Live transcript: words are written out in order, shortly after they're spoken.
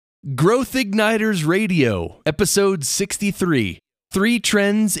Growth Igniters Radio, Episode 63, 3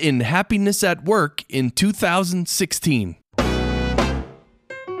 Trends in Happiness at Work in 2016.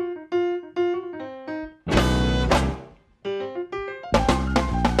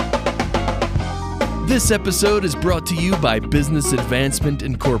 This episode is brought to you by Business Advancement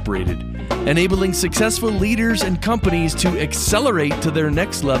Incorporated, enabling successful leaders and companies to accelerate to their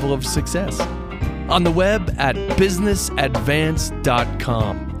next level of success. On the web at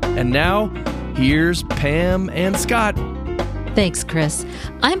businessadvance.com. And now, here's Pam and Scott. Thanks, Chris.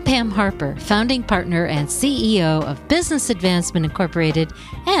 I'm Pam Harper, founding partner and CEO of Business Advancement Incorporated,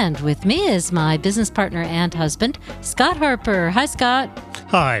 and with me is my business partner and husband, Scott Harper. Hi, Scott.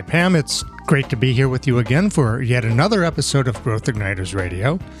 Hi, Pam. It's great to be here with you again for yet another episode of Growth Igniters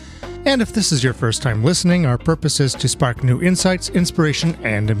Radio. And if this is your first time listening, our purpose is to spark new insights, inspiration,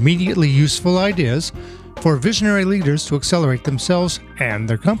 and immediately useful ideas for visionary leaders to accelerate themselves and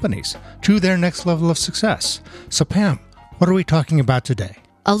their companies to their next level of success. So, Pam, what are we talking about today?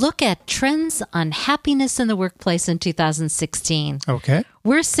 A look at trends on happiness in the workplace in 2016. Okay.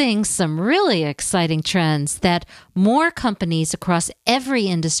 We're seeing some really exciting trends that more companies across every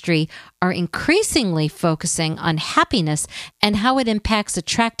industry are increasingly focusing on happiness and how it impacts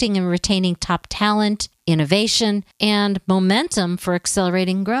attracting and retaining top talent, innovation, and momentum for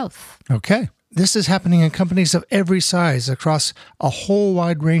accelerating growth. Okay. This is happening in companies of every size across a whole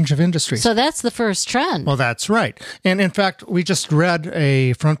wide range of industries. So that's the first trend. Well, that's right. And in fact, we just read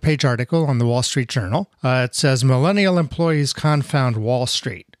a front page article on the Wall Street Journal. It says, millennial employees confound Wall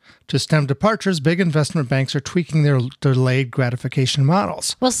Street. To stem departures, big investment banks are tweaking their delayed gratification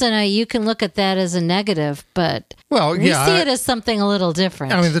models. Well, so now you can look at that as a negative, but we see it as something a little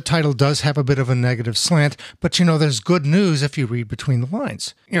different. I mean, the title does have a bit of a negative slant, but, there's good news if you read between the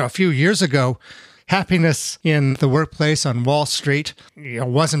lines. A few years ago, happiness in the workplace on Wall Street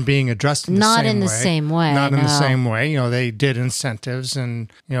wasn't being addressed in the same way. Not in the same way. Not in the same way. They did incentives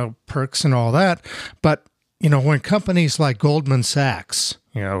and, perks and all that. But, when companies like Goldman Sachs,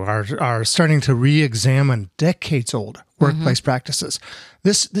 are starting to re-examine decades-old workplace practices,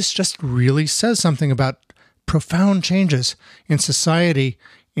 this just really says something about profound changes in society,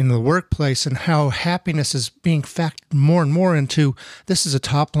 in the workplace, and how happiness is being factored more and more into this is a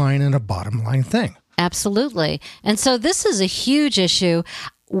top line and a bottom line thing. Absolutely. And so this is a huge issue.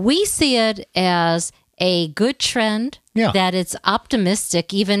 We see it as a good trend, that it's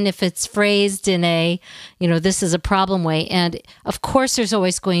optimistic, even if it's phrased in a, this is a problem way. And of course, there's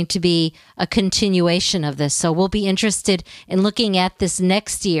always going to be a continuation of this. So we'll be interested in looking at this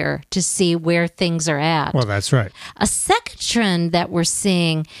next year to see where things are at. Well, that's right. A second trend that we're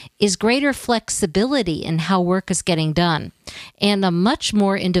seeing is greater flexibility in how work is getting done and a much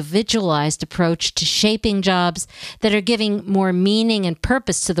more individualized approach to shaping jobs that are giving more meaning and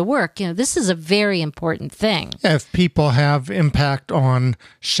purpose to the work. This is a very important thing. Yeah, if people have impact on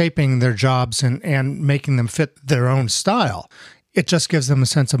shaping their jobs and making them fit their own style, it just gives them a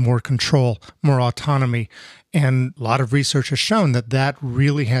sense of more control, more autonomy. And a lot of research has shown that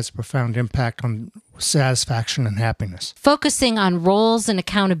really has a profound impact on satisfaction and happiness. Focusing on roles and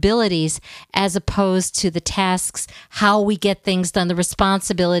accountabilities as opposed to the tasks, how we get things done, the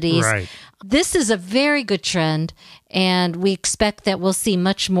responsibilities. Right. This is a very good trend, and we expect that we'll see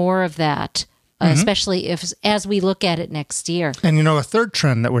much more of that, especially as we look at it next year. And a third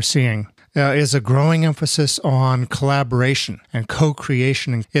trend that we're seeing is a growing emphasis on collaboration and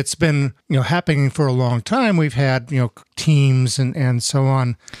co-creation. It's been, happening for a long time. We've had, teams and so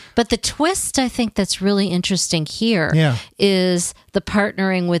on. But the twist, I think, that's really interesting here is the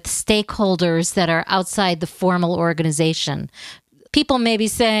partnering with stakeholders that are outside the formal organization. People may be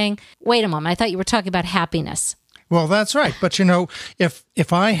saying, wait a moment, I thought you were talking about happiness. Well, that's right. But,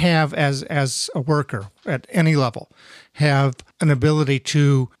 if I have, as a worker at any level, have an ability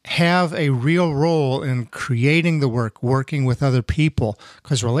to have a real role in creating the work, working with other people,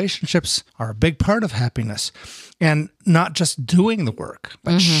 because relationships are a big part of happiness, and not just doing the work,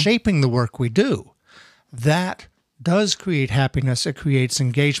 but shaping the work we do, that does create happiness. It creates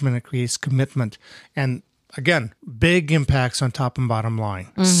engagement. It creates commitment. And again, big impacts on top and bottom line.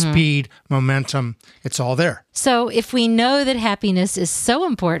 Speed, momentum, it's all there. So if we know that happiness is so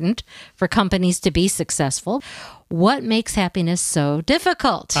important for companies to be successful, what makes happiness so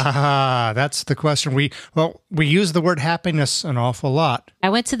difficult? That's the question. We use the word happiness an awful lot. I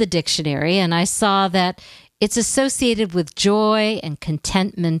went to the dictionary and I saw that it's associated with joy and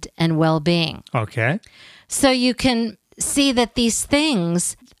contentment and well-being. Okay. So you can see that these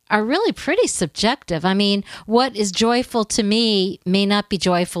things are really pretty subjective. I mean, what is joyful to me may not be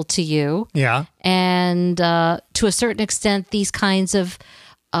joyful to you. Yeah. And to a certain extent, these kinds of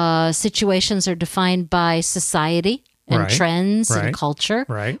situations are defined by society and trends and culture,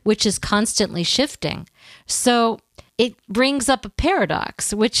 which is constantly shifting. So it brings up a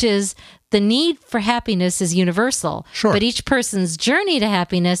paradox, which is the need for happiness is universal, but each person's journey to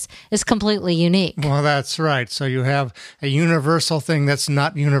happiness is completely unique. Well, that's right. So you have a universal thing that's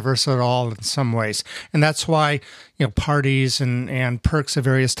not universal at all in some ways. And that's why, parties and perks of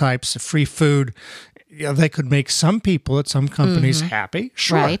various types, free food, they could make some people at some companies happy,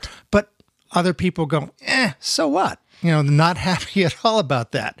 but other people go, so what? Not happy at all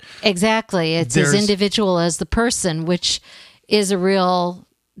about that. Exactly. It's as individual as the person, which is a real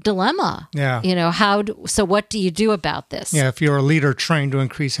dilemma. Yeah. So what do you do about this? Yeah. If you're a leader trying to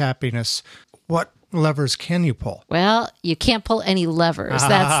increase happiness, what levers can you pull? Well, you can't pull any levers.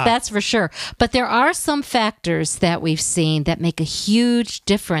 That's for sure. But there are some factors that we've seen that make a huge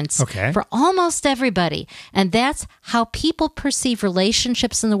difference for almost everybody. And that's how people perceive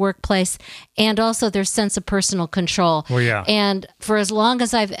relationships in the workplace and also their sense of personal control. Well, yeah. And for as long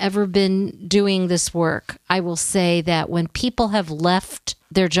as I've ever been doing this work, I will say that when people have left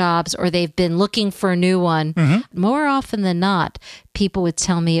their jobs or they've been looking for a new one, more often than not, people would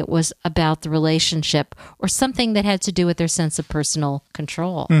tell me it was about the relationship or something that had to do with their sense of personal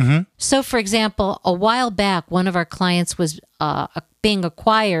control. So, for example, a while back, one of our clients was being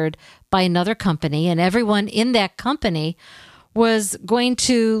acquired by another company, and everyone in that company was going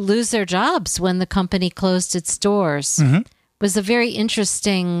to lose their jobs when the company closed its doors. Was a very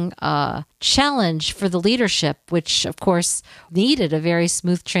interesting challenge for the leadership, which, of course, needed a very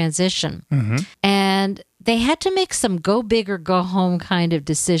smooth transition. And they had to make some go big or go home kind of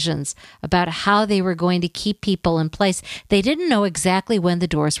decisions about how they were going to keep people in place. They didn't know exactly when the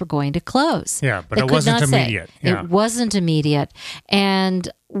doors were going to close. Yeah, but it wasn't immediate. It wasn't immediate. And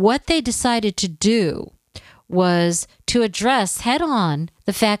what they decided to do was to address head on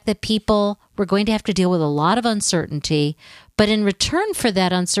the fact that people were going to have to deal with a lot of uncertainty. But in return for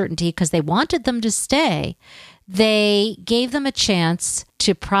that uncertainty, because they wanted them to stay, they gave them a chance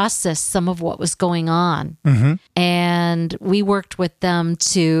to process some of what was going on. And we worked with them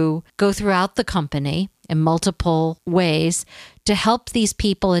to go throughout the company in multiple ways to help these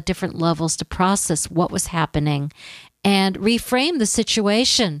people at different levels to process what was happening and reframe the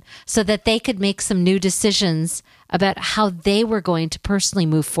situation so that they could make some new decisions about how they were going to personally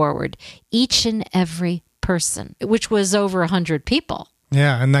move forward, each and every person, which was over 100 people.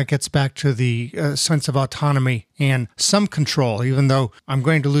 Yeah, and that gets back to the sense of autonomy and some control. Even though I'm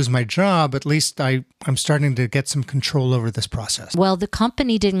going to lose my job, at least I'm starting to get some control over this process. Well, the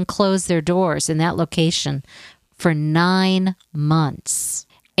company didn't close their doors in that location for 9 months.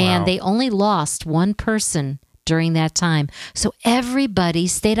 And they only lost one person during that time. So everybody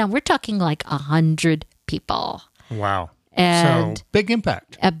stayed on. We're talking like 100 people. Wow. And so big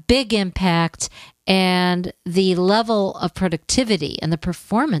impact. A big impact. And the level of productivity and the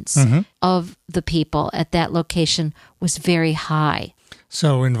performance of the people at that location was very high.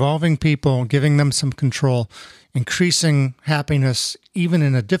 So involving people, giving them some control, increasing happiness, even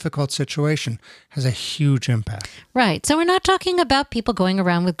in a difficult situation, has a huge impact. Right. So we're not talking about people going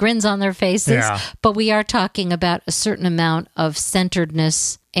around with grins on their faces, but we are talking about a certain amount of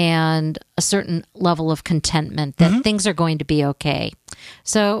centeredness and a certain level of contentment that things are going to be okay.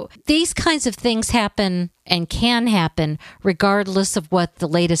 So these kinds of things happen and can happen regardless of what the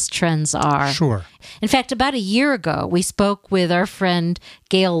latest trends are. Sure. In fact, about a year ago, we spoke with our friend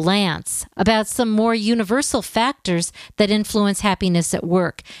Gail Lantz about some more universal factors that influence happiness at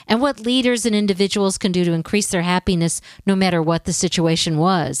work and what leaders and individuals can do to increase their happiness no matter what the situation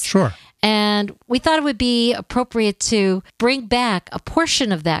was. Sure. And we thought it would be appropriate to bring back a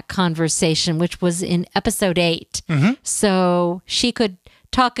portion of that conversation, which was in episode 8. So she could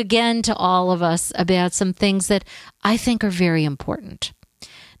talk again to all of us about some things that I think are very important.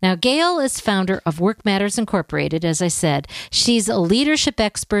 Now, Gail is founder of Work Matters Incorporated, as I said. She's a leadership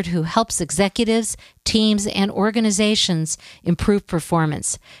expert who helps executives, teams, and organizations improve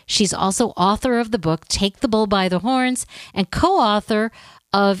performance. She's also author of the book, Take the Bull by the Horns, and co-author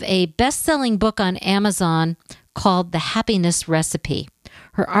of a best-selling book on Amazon called The Happiness Recipe.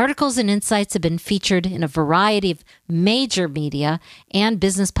 Her articles and insights have been featured in a variety of major media and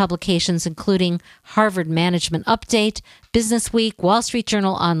business publications, including Harvard Management Update, Business Week, Wall Street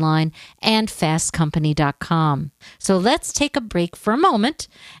Journal Online, and FastCompany.com. So let's take a break for a moment,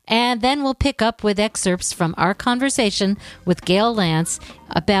 and then we'll pick up with excerpts from our conversation with Gail Lantz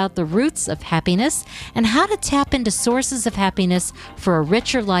about the roots of happiness and how to tap into sources of happiness for a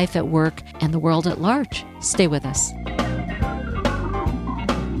richer life at work and the world at large. Stay with us.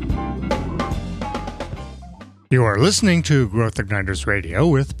 You are listening to Growth Igniters Radio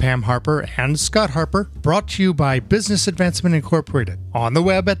with Pam Harper and Scott Harper, brought to you by Business Advancement Incorporated, on the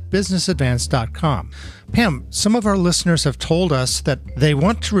web at businessadvance.com. Pam, some of our listeners have told us that they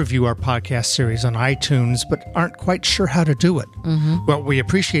want to review our podcast series on iTunes, but aren't quite sure how to do it. Well, we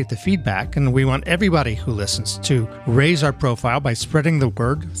appreciate the feedback, and we want everybody who listens to raise our profile by spreading the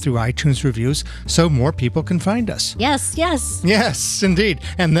word through iTunes reviews so more people can find us. Yes, yes. Yes, indeed.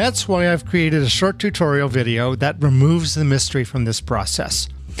 And that's why I've created a short tutorial video that removes the mystery from this process.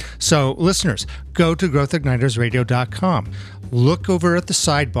 So, listeners, go to growthignitersradio.com. Look over at the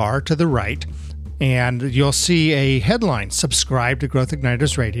sidebar to the right, and you'll see a headline, Subscribe to Growth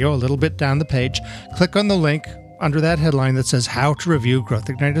Igniters Radio, a little bit down the page. Click on the link under that headline that says How to Review Growth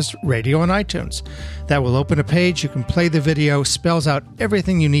Igniters Radio on iTunes. That will open a page. You can play the video, spells out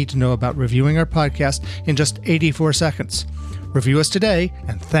everything you need to know about reviewing our podcast in just 84 seconds. Review us today,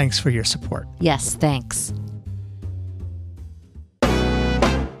 and thanks for your support. Yes, thanks.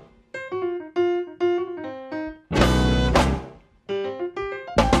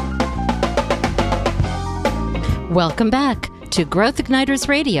 Welcome back to Growth Igniters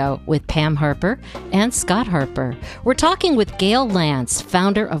Radio with Pam Harper and Scott Harper. We're talking with Gail Lantz,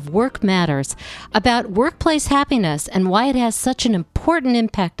 founder of Work Matters, about workplace happiness and why it has such an important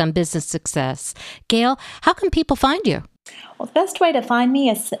impact on business success. Gail, how can people find you? Well, the best way to find me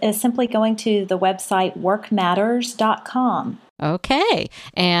is simply going to the website workmatters.com. Okay,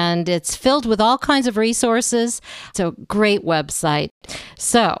 and it's filled with all kinds of resources. It's a great website.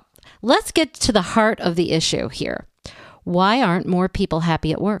 So, let's get to the heart of the issue here. Why aren't more people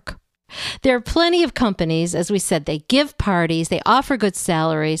happy at work? There are plenty of companies, as we said, they give parties, they offer good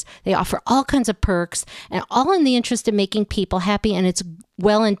salaries, they offer all kinds of perks, and all in the interest of making people happy, and it's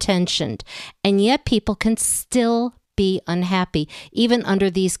well-intentioned. And yet people can still be unhappy, even under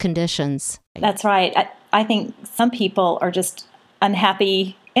these conditions. That's right. I think some people are just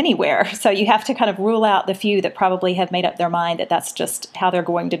unhappy anywhere. So you have to kind of rule out the few that probably have made up their mind that that's just how they're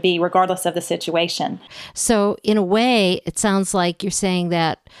going to be, regardless of the situation. So in a way, it sounds like you're saying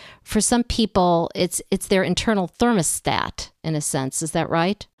that for some people, it's their internal thermostat, in a sense. Is that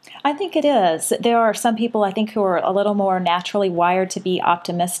right? I think it is. There are some people, I think, who are a little more naturally wired to be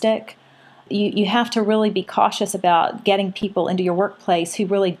optimistic. You have to really be cautious about getting people into your workplace who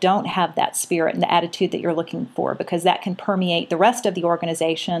really don't have that spirit and the attitude that you're looking for, because that can permeate the rest of the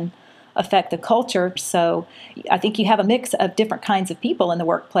organization, affect the culture. So I think you have a mix of different kinds of people in the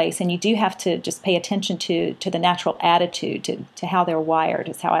workplace, and you do have to just pay attention to the natural attitude, to how they're wired,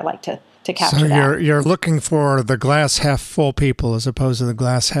 is how I like to capture that. So you're looking for the glass half full people as opposed to the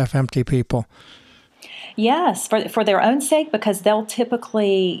glass half empty people. Yes, for their own sake, because they'll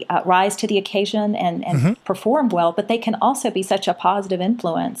typically rise to the occasion and perform well, but they can also be such a positive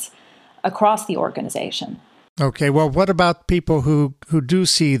influence across the organization. Okay, well, what about people who do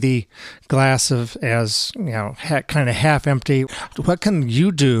see the glass as kind of half empty? What can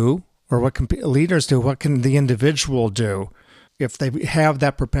you do, or what can leaders do? What can the individual do if they have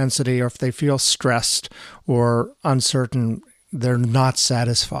that propensity, or if they feel stressed or uncertain, they're not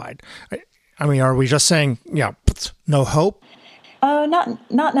satisfied? I mean, are we just saying, no hope? Oh,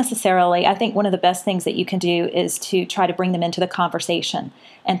 not necessarily. I think one of the best things that you can do is to try to bring them into the conversation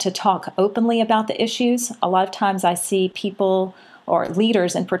and to talk openly about the issues. A lot of times I see people, or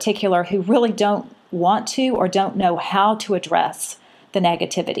leaders in particular, who really don't want to or don't know how to address the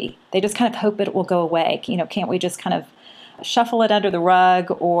negativity. They just kind of hope it will go away. Can't we just kind of shuffle it under the rug,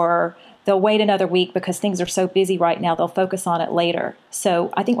 or they'll wait another week because things are so busy right now, they'll focus on it later.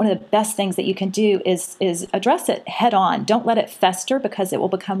 So I think one of the best things that you can do is address it head on. Don't let it fester, because it will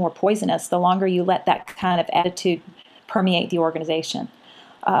become more poisonous the longer you let that kind of attitude permeate the organization.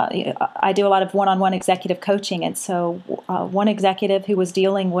 I do a lot of one-on-one executive coaching, and so one executive who was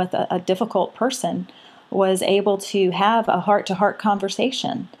dealing with a difficult person was able to have a heart-to-heart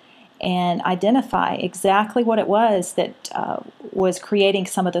conversation and identify exactly what it was that was creating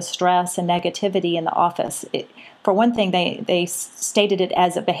some of the stress and negativity in the office. For one thing, they stated it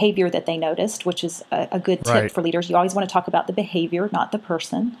as a behavior that they noticed, which is a good tip for leaders. You always want to talk about the behavior, not the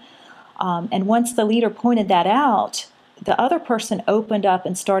person. And once the leader pointed that out, the other person opened up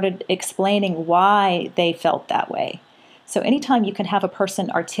and started explaining why they felt that way. So anytime you can have a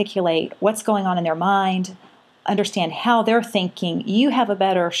person articulate what's going on in their mind, understand how they're thinking, you have a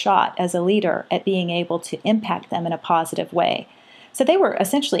better shot as a leader at being able to impact them in a positive way. So they were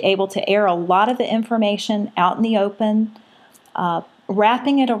essentially able to air a lot of the information out in the open,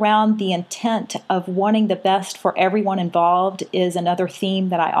 wrapping it around the intent of wanting the best for everyone involved is another theme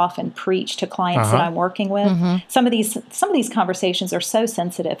that I often preach to clients that I'm working with. Some of these conversations are so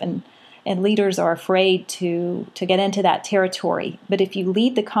sensitive, and and leaders are afraid to get into that territory. But if you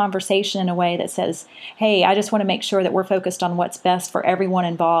lead the conversation in a way that says, hey, I just want to make sure that we're focused on what's best for everyone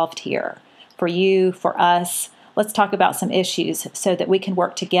involved here, for you, for us, let's talk about some issues so that we can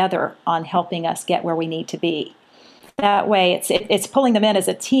work together on helping us get where we need to be. That way, it's pulling them in as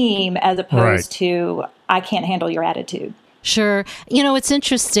a team as opposed to, I can't handle your attitude. Sure. You know, it's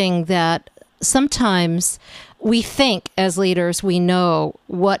interesting that sometimes we think as leaders we know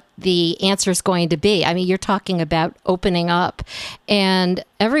what the answer is going to be. I mean, you're talking about opening up. And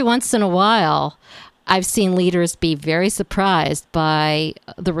every once in a while, I've seen leaders be very surprised by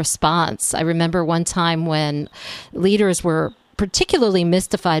the response. I remember one time when leaders were particularly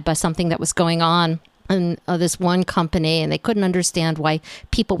mystified by something that was going on in this one company, and they couldn't understand why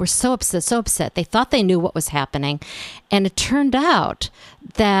people were so upset. They thought they knew what was happening. And it turned out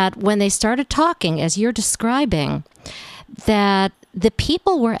that when they started talking, as you're describing, that the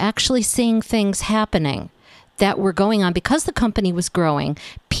people were actually seeing things happening that were going on because the company was growing.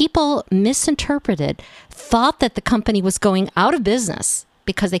 People misinterpreted, thought that the company was going out of business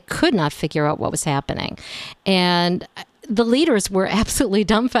because they could not figure out what was happening. And the leaders were absolutely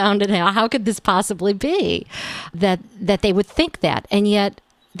dumbfounded. How could this possibly be that they would think that? And yet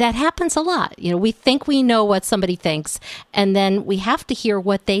that happens a lot. You know, we think we know what somebody thinks, and then we have to hear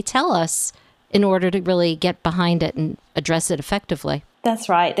what they tell us in order to really get behind it and address it effectively. That's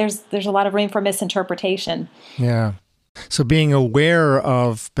right. There's a lot of room for misinterpretation. Yeah. So being aware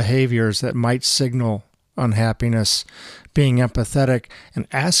of behaviors that might signal unhappiness, being empathetic, and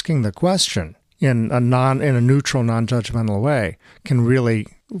asking the question in a neutral, non-judgmental way can really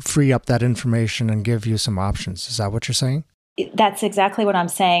free up that information and give you some options. Is that what you're saying? That's exactly what I'm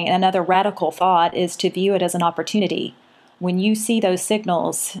saying. And another radical thought is to view it as an opportunity. When you see those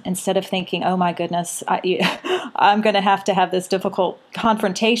signals, instead of thinking, oh my goodness, I'm going to have this difficult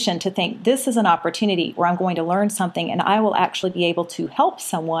confrontation, to think this is an opportunity where I'm going to learn something and I will actually be able to help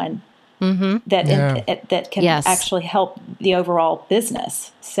someone that can actually help the overall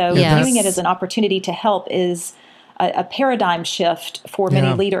business. So viewing it as an opportunity to help is a paradigm shift for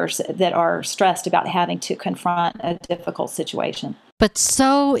many leaders that are stressed about having to confront a difficult situation. But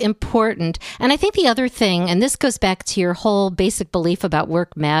so important. And I think the other thing, and this goes back to your whole basic belief about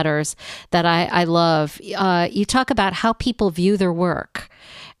work matters that I love, you talk about how people view their work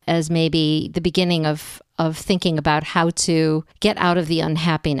as maybe the beginning of thinking about how to get out of the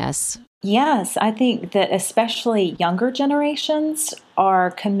unhappiness. Yes, I think that especially younger generations are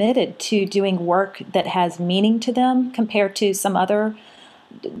committed to doing work that has meaning to them compared to some other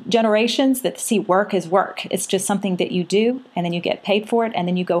generations that see work as work. It's just something that you do, and then you get paid for it, and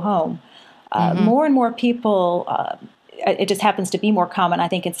then you go home. More and more people, it just happens to be more common, I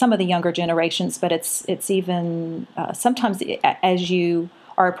think, in some of the younger generations, but it's even sometimes as you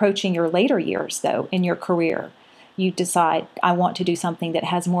are approaching your later years, though, in your career, you decide, I want to do something that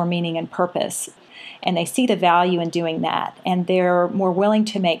has more meaning and purpose. And they see the value in doing that. And they're more willing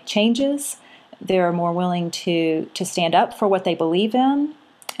to make changes. They're more willing to stand up for what they believe in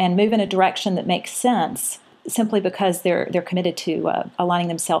and move in a direction that makes sense, simply because they're committed to aligning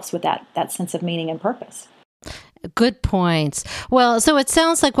themselves with that sense of meaning and purpose. Good points. Well, so it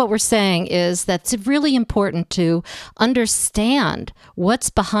sounds like what we're saying is that it's really important to understand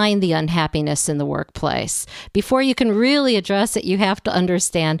what's behind the unhappiness in the workplace. Before you can really address it, you have to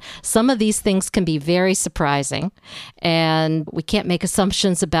understand some of these things can be very surprising, and we can't make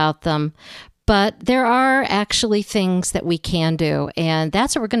assumptions about them. But there are actually things that we can do, and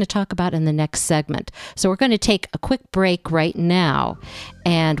that's what we're going to talk about in the next segment. So we're going to take a quick break right now,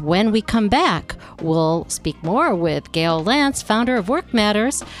 and when we come back, we'll speak more with Gail Lantz, founder of Work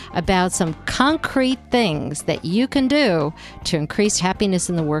Matters, about some concrete things that you can do to increase happiness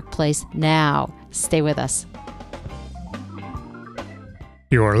in the workplace now. Stay with us.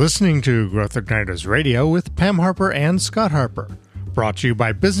 You're listening to Growth Igniters Radio with Pam Harper and Scott Harper. Brought to you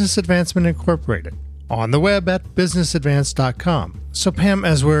by Business Advancement Incorporated, on the web at businessadvance.com. So Pam,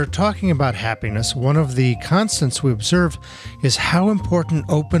 as we're talking about happiness, one of the constants we observe is how important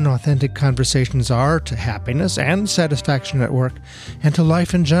open, authentic conversations are to happiness and satisfaction at work and to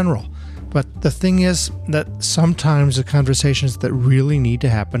life in general. But the thing is that sometimes the conversations that really need to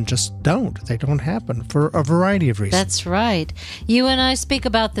happen just don't. They don't happen for a variety of reasons. That's right. You and I speak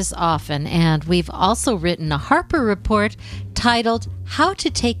about this often, and we've also written a Harper Report titled How to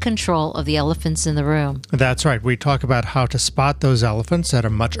Take Control of the Elephants in the Room. That's right. We talk about how to spot those elephants at a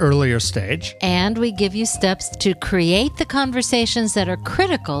much earlier stage. And we give you steps to create the conversations that are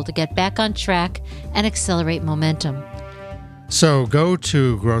critical to get back on track and accelerate momentum. So go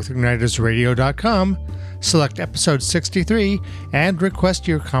to growthignitersradio.com, Select episode 63 and request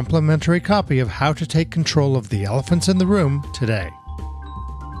your complimentary copy of How to Take Control of the Elephants in the Room today.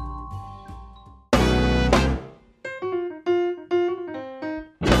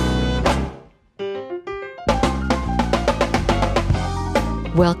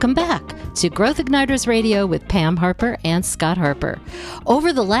 Welcome back to Growth Igniters Radio with Pam Harper and Scott Harper.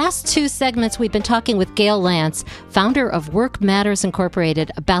 Over the last 2 segments, we've been talking with Gail Lantz, founder of Work Matters Incorporated,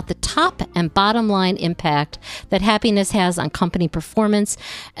 about the top and bottom line impact that happiness has on company performance.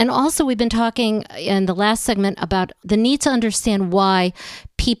 And also, we've been talking in the last segment about the need to understand why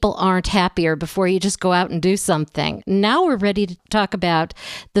people aren't happier before you just go out and do something. Now we're ready to talk about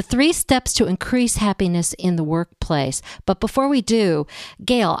the 3 steps to increase happiness in the workplace. But before we do,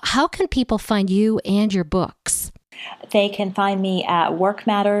 Gail, how can people find you and your books? They can find me at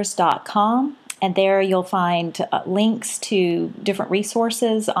workmatters.com, and there you'll find links to different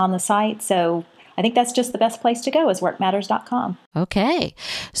resources on the site. So I think that's just the best place to go is workmatters.com. Okay.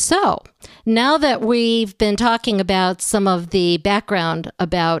 So now that we've been talking about some of the background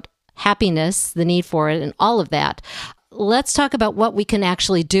about happiness, the need for it, and all of that, let's talk about what we can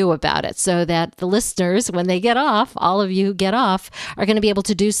actually do about it so that the listeners, when they get off, all of you who get off, are going to be able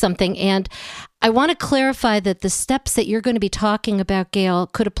to do something. And I want to clarify that the steps that you're going to be talking about, Gail,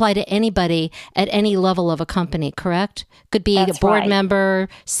 could apply to anybody at any level of a company, correct? Could be That's a board right. member,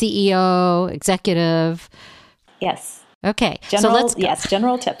 CEO, executive. Yes. Okay. General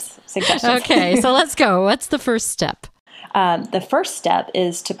tips, suggestions. Okay. So let's go. What's the first step? The first step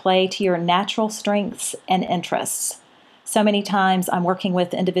is to play to your natural strengths and interests. So many times I'm working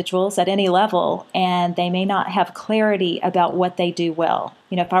with individuals at any level, and they may not have clarity about what they do well.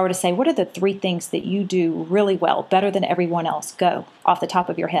 You know, if I were to say, what are the 3 things that you do really well, better than everyone else? Go off the top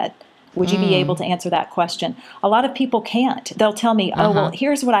of your head. Would you be able to answer that question? A lot of people can't. They'll tell me, oh, well,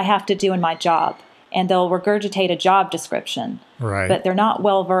 here's what I have to do in my job. And they'll regurgitate a job description. Right. But they're not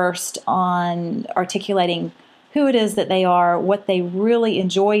well versed on articulating who it is that they are, what they really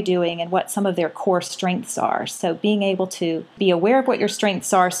enjoy doing, and what some of their core strengths are. So being able to be aware of what your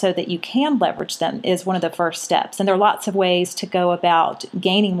strengths are so that you can leverage them is one of the first steps. And there are lots of ways to go about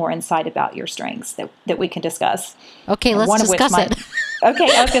gaining more insight about your strengths that we can discuss. Okay, let's discuss it.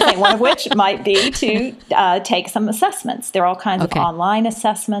 Okay, I was going to say one of which might be to take some assessments. There are all kinds of online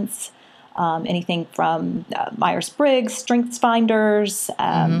assessments. Anything from Myers-Briggs, Strengths Finders,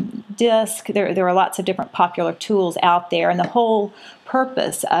 DISC. There are lots of different popular tools out there. And the whole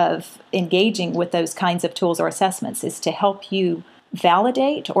purpose of engaging with those kinds of tools or assessments is to help you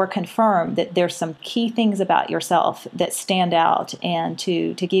validate or confirm that there's some key things about yourself that stand out and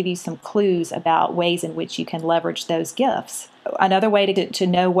to give you some clues about ways in which you can leverage those gifts. Another way to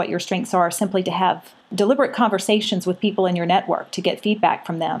know what your strengths are is simply to have deliberate conversations with people in your network to get feedback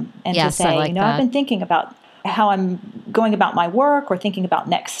from them and to say, I've been thinking about how I'm going about my work or thinking about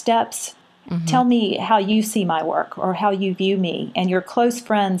next steps. Tell me how you see my work or how you view me. And your close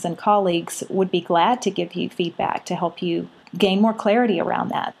friends and colleagues would be glad to give you feedback to help you gain more clarity around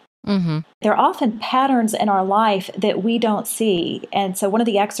that. There are often patterns in our life that we don't see. And so one of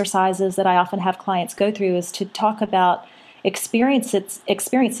the exercises that I often have clients go through is to talk about experiences,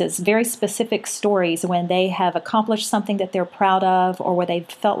 very specific stories when they have accomplished something that they're proud of or where they've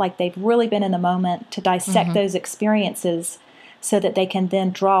felt like they've really been in the moment, to dissect those experiences so that they can then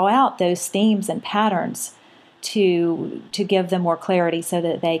draw out those themes and patterns to give them more clarity so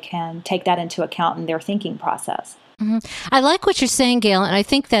that they can take that into account in their thinking process. I like what you're saying, Gail, and I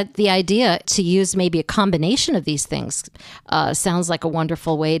think that the idea to use maybe a combination of these things sounds like a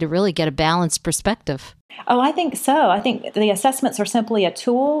wonderful way to really get a balanced perspective. Oh, I think so. I think the assessments are simply a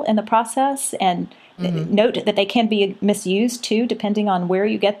tool in the process, and note that they can be misused too, depending on where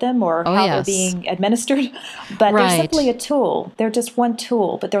you get them or how they're being administered. But they're simply a tool. They're just one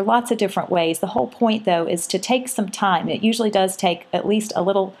tool, but there are lots of different ways. The whole point, though, is to take some time. It usually does take at least a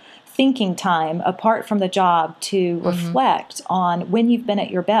little thinking time apart from the job to reflect on when you've been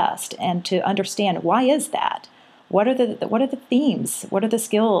at your best and to understand why is that? What are the themes? What are the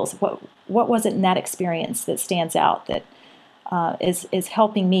skills? What was it in that experience that stands out that is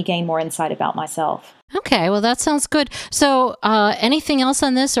helping me gain more insight about myself? Okay, well, that sounds good. So anything else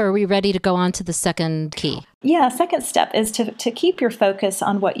on this, or are we ready to go on to the second key? Yeah, second step is to keep your focus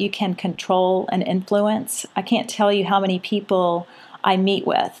on what you can control and influence. I can't tell you how many people I meet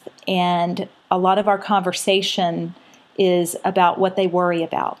with, and a lot of our conversation is about what they worry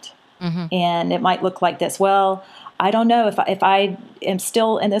about. And it might look like this. Well, I don't know if I am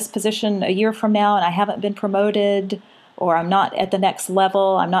still in this position a year from now and I haven't been promoted, or I'm not at the next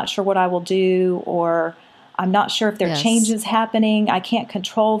level, I'm not sure what I will do, or I'm not sure if there are changes happening, I can't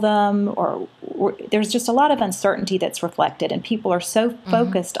control them, or there's just a lot of uncertainty that's reflected, and people are so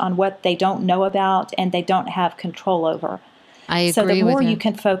focused on what they don't know about and they don't have control over. I agree so the more with you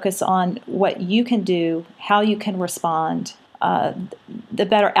can focus on what you can do, how you can respond, the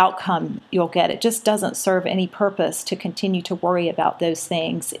better outcome you'll get. It just doesn't serve any purpose to continue to worry about those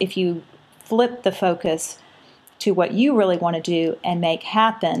things. If you flip the focus to what you really want to do and make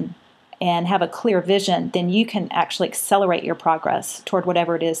happen and have a clear vision, then you can actually accelerate your progress toward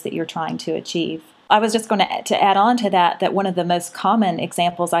whatever it is that you're trying to achieve. I was just going to add on to that one of the most common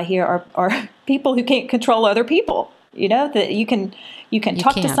examples I hear are people who can't control other people. You know, that you can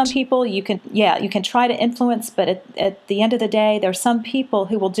talk to some people, you can try to influence, but at the end of the day, there's some people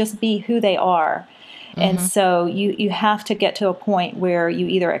who will just be who they are. And so you have to get to a point where you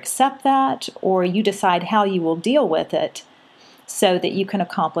either accept that or you decide how you will deal with it so that you can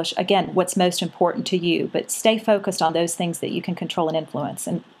accomplish, again, what's most important to you. But stay focused on those things that you can control and influence.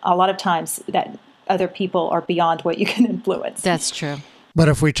 And a lot of times that other people are beyond what you can influence. That's true. But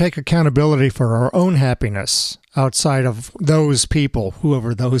if we take accountability for our own happiness outside of those people,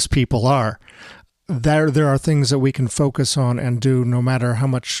 whoever those people are, there are things that we can focus on and do no matter how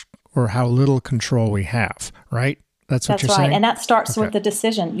much or how little control we have, right? That's what you're saying? That's right. And that starts with the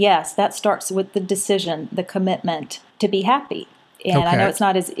decision. Yes, that starts with the decision, the commitment to be happy. And I know it's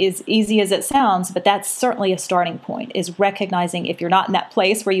not as easy as it sounds, but that's certainly a starting point, is recognizing if you're not in that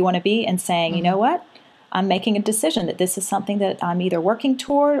place where you want to be and saying, you know what? I'm making a decision that this is something that I'm either working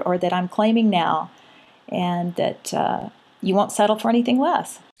toward or that I'm claiming now, and that you won't settle for anything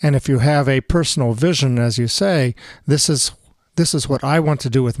less. And if you have a personal vision, as you say, this is what I want to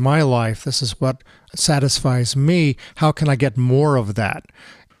do with my life. This is what satisfies me. How can I get more of that?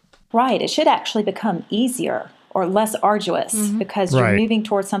 Right. It should actually become easier or less arduous because you're moving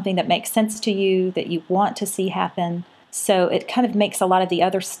towards something that makes sense to you, that you want to see happen. So it kind of makes a lot of the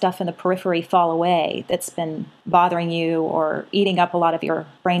other stuff in the periphery fall away that's been bothering you or eating up a lot of your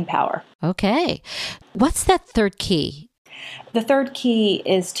brain power. Okay. What's that third key? The third key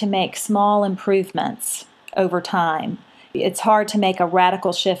is to make small improvements over time. It's hard to make a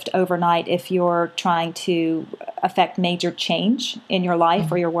radical shift overnight if you're trying to affect major change in your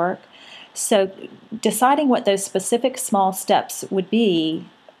life or your work. So deciding what those specific small steps would be,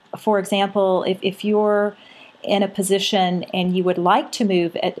 for example, if you're in a position and you would like to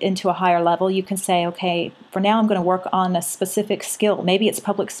move into a higher level, you can say, okay, for now I'm going to work on a specific skill. Maybe it's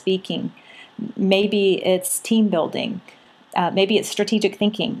public speaking. Maybe it's team building. Maybe it's strategic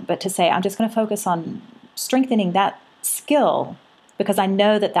thinking. But to say, I'm just going to focus on strengthening that skill because I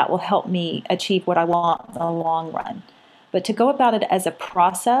know that will help me achieve what I want in the long run. But to go about it as a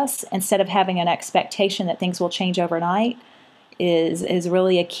process instead of having an expectation that things will change overnight is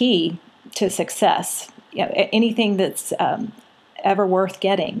really a key to success. You know, anything that's ever worth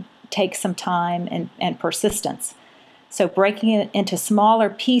getting takes some time and persistence. So breaking it into smaller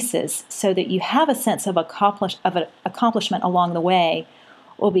pieces so that you have a sense of accomplishment along the way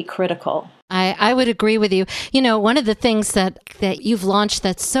will be critical. I would agree with you. You know, one of the things that you've launched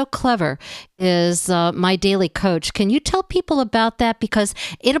that's so clever is My Daily Coach. Can you tell people about that? Because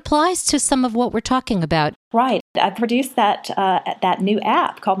it applies to some of what we're talking about. Right. I produced that new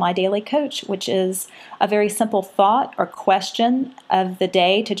app called My Daily Coach, which is a very simple thought or question of the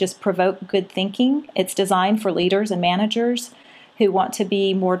day to just provoke good thinking. It's designed for leaders and managers who want to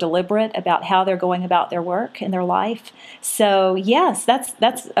be more deliberate about how they're going about their work in their life. So yes, that's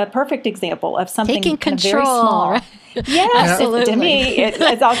a perfect example of something taking control, very small. Right? Yes, absolutely. To me,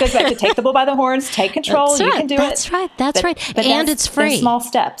 it all goes back to take the bull by the horns, take control. That's right. You can do That's it. Right. That's right. And it's free. Small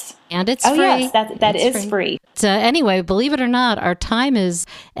steps. And it's free. Oh yes, that is free. So anyway, believe it or not, our time is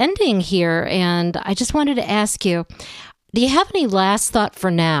ending here, and I just wanted to ask you, do you have any last thought for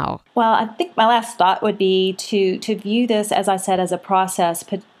now? Well, I think my last thought would be to view this, as I said, as a process,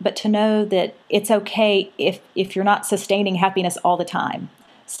 but to know that it's okay if you're not sustaining happiness all the time.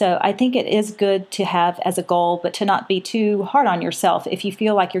 So I think it is good to have as a goal, but to not be too hard on yourself if you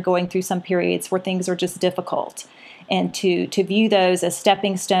feel like you're going through some periods where things are just difficult. And to view those as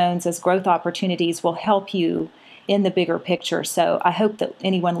stepping stones, as growth opportunities will help you in the bigger picture. So I hope that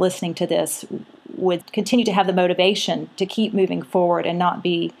anyone listening to this would continue to have the motivation to keep moving forward and not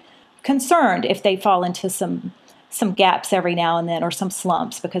be concerned if they fall into some gaps every now and then or some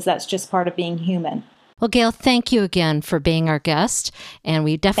slumps, because that's just part of being human. Well, Gail, thank you again for being our guest, and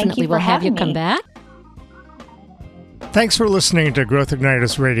we definitely will have you come back. Thanks for listening to Growth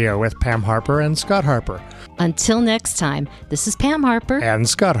Igniters Radio with Pam Harper and Scott Harper. Until next time, this is Pam Harper and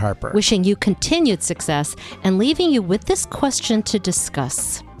Scott Harper, wishing you continued success and leaving you with this question to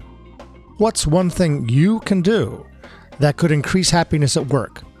discuss. What's one thing you can do that could increase happiness at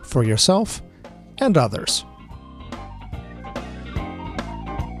work for yourself and others.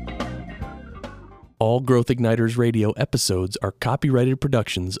 All Growth Igniters Radio episodes are copyrighted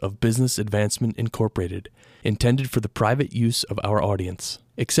productions of Business Advancement Incorporated, intended for the private use of our audience.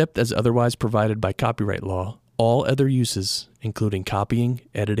 Except as otherwise provided by copyright law, all other uses, including copying,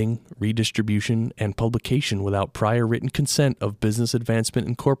 editing, redistribution, and publication without prior written consent of Business Advancement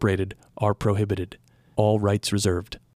Incorporated, are prohibited. All rights reserved.